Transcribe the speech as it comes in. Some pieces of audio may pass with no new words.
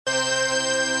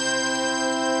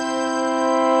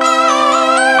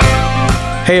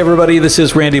Hey everybody, this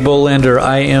is Randy Bolander.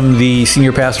 I am the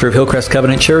senior pastor of Hillcrest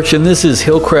Covenant Church, and this is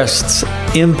Hillcrest's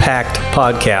Impact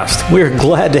Podcast. We're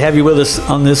glad to have you with us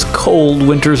on this cold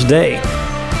winter's day.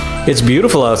 It's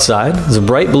beautiful outside. There's a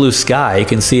bright blue sky. You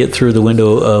can see it through the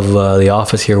window of the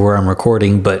office here where I'm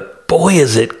recording, but boy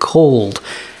is it cold.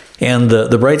 And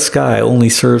the bright sky only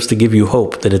serves to give you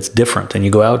hope that it's different. And you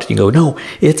go out and you go, no,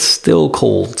 it's still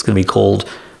cold. It's going to be cold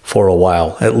for a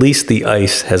while. At least the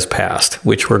ice has passed,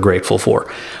 which we're grateful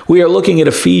for. We are looking at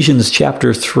Ephesians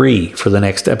chapter 3 for the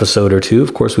next episode or two.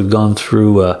 Of course, we've gone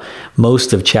through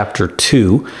most of chapter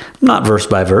 2, not verse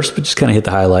by verse, but just kind of hit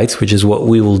the highlights, which is what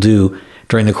we will do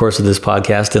during the course of this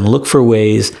podcast, and look for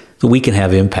ways that we can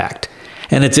have impact.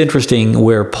 And it's interesting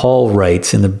where Paul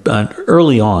writes in the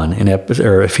early on in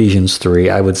Ephesians 3,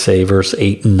 I would say verse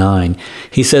 8 and 9,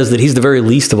 he says that he's the very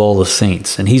least of all the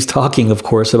saints. And he's talking, of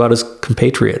course, about his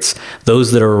compatriots,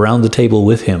 those that are around the table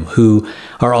with him, who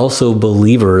are also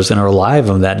believers and are alive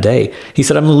on that day. He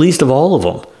said, I'm the least of all of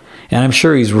them. And I'm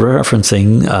sure he's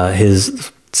referencing his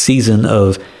season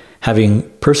of having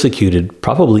persecuted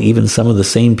probably even some of the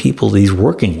same people that he's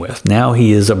working with. Now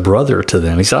he is a brother to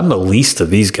them. He said, I'm the least of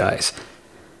these guys.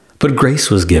 But grace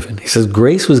was given. He says,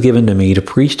 grace was given to me to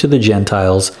preach to the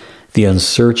Gentiles the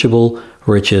unsearchable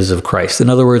riches of Christ. In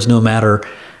other words, no matter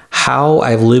how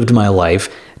I've lived my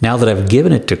life, now that I've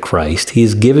given it to Christ, he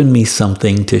has given me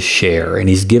something to share. And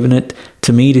he's given it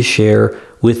to me to share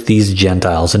with these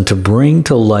Gentiles and to bring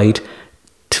to light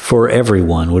for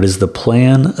everyone what is the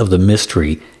plan of the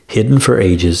mystery hidden for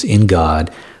ages in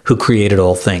God who created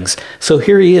all things. So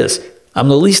here he is. I'm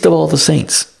the least of all the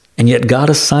saints. And yet God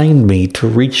assigned me to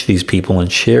reach these people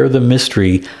and share the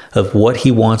mystery of what he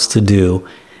wants to do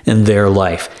in their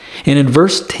life. And in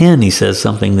verse 10, he says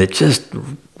something that just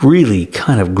really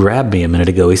kind of grabbed me a minute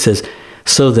ago. He says,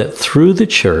 so that through the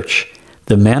church,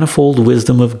 the manifold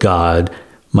wisdom of God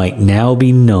might now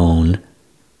be known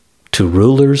to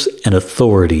rulers and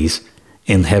authorities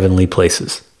in heavenly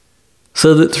places.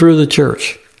 So that through the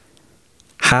church,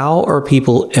 how are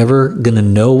people ever going to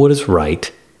know what is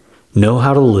right, know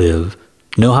how to live,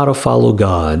 know how to follow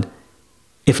God,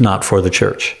 if not for the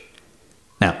church?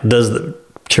 Now, does the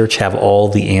church have all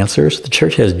the answers? The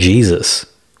church has Jesus,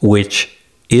 which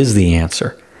is the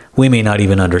answer. We may not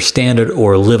even understand it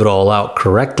or live it all out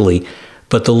correctly,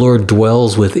 but the Lord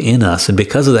dwells within us. And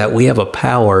because of that, we have a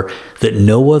power that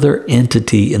no other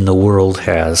entity in the world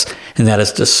has. And that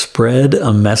is to spread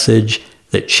a message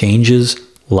that changes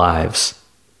lives.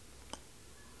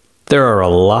 There are a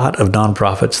lot of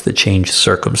nonprofits that change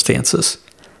circumstances.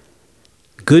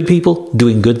 Good people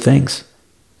doing good things.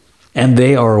 And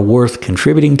they are worth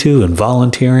contributing to and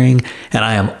volunteering. And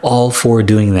I am all for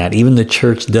doing that. Even the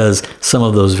church does some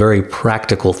of those very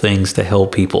practical things to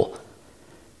help people.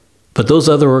 But those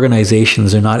other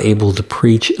organizations are not able to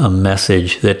preach a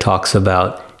message that talks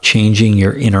about changing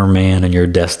your inner man and your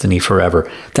destiny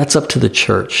forever. That's up to the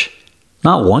church.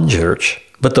 Not one church,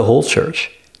 but the whole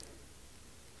church.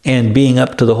 And being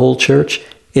up to the whole church,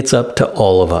 it's up to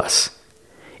all of us.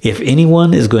 If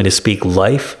anyone is going to speak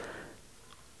life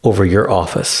over your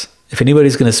office, if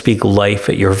anybody's going to speak life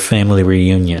at your family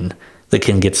reunion that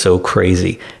can get so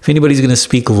crazy, if anybody's going to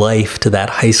speak life to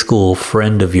that high school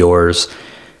friend of yours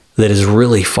that is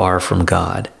really far from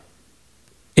God,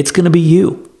 it's going to be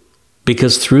you.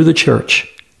 Because through the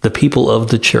church, the people of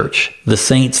the church, the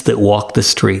saints that walk the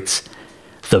streets,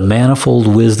 the manifold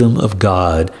wisdom of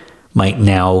God might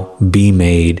now be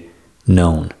made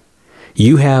known.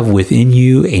 You have within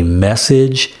you a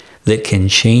message that can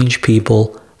change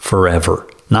people forever.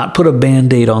 Not put a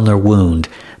Band-Aid on their wound,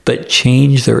 but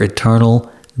change their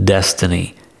eternal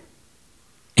destiny.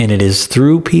 And it is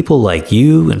through people like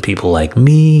you and people like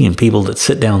me and people that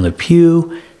sit down the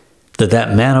pew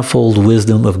that manifold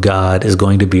wisdom of God is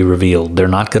going to be revealed. They're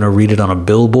not going to read it on a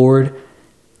billboard.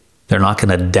 They're not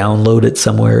going to download it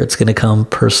somewhere. It's going to come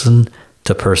person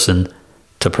to person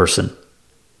to person.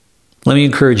 Let me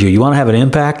encourage you. You want to have an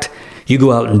impact? You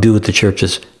go out and do what the church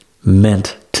is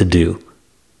meant to do.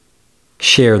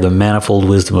 Share the manifold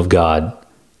wisdom of God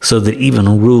so that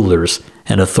even rulers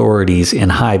and authorities in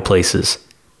high places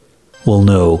will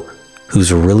know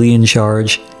who's really in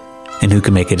charge and who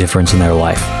can make a difference in their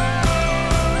life.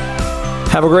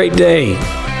 Have a great day.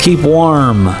 Keep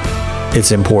warm.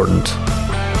 It's important.